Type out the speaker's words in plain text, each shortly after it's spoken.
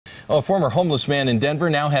A former homeless man in Denver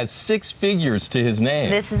now has 6 figures to his name.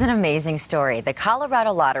 This is an amazing story. The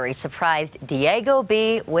Colorado Lottery surprised Diego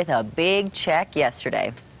B. with a big check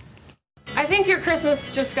yesterday. I think your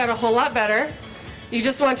Christmas just got a whole lot better. You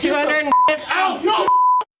just want 200. Ow! No!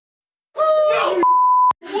 No!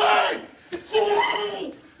 Way!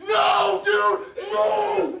 No, dude!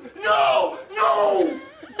 No! No! No!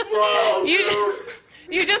 No, dude!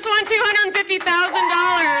 You just won $250,000 on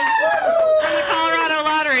the Colorado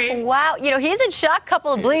Lottery. Wow. You know, he's in shock.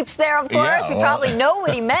 Couple of bleeps there, of course. Yeah, we probably know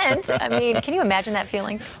what he meant. I mean, can you imagine that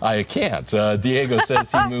feeling? I can't. Diego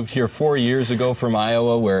says he moved here 4 years ago from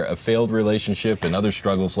Iowa, where a failed relationship and other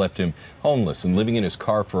struggles left him homeless and living in his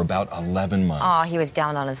car for about 11 months. Oh, he was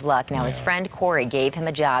down on his luck. Now, his friend Corey gave him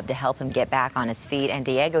a job to help him get back on his feet, and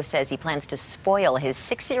Diego says he plans to spoil his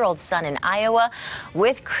 6-year-old son in Iowa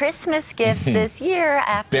with Christmas gifts this year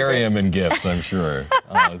after Bury him in gifts, I'm sure.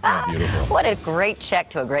 Oh, isn't that beautiful? What a great check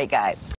to a great guy.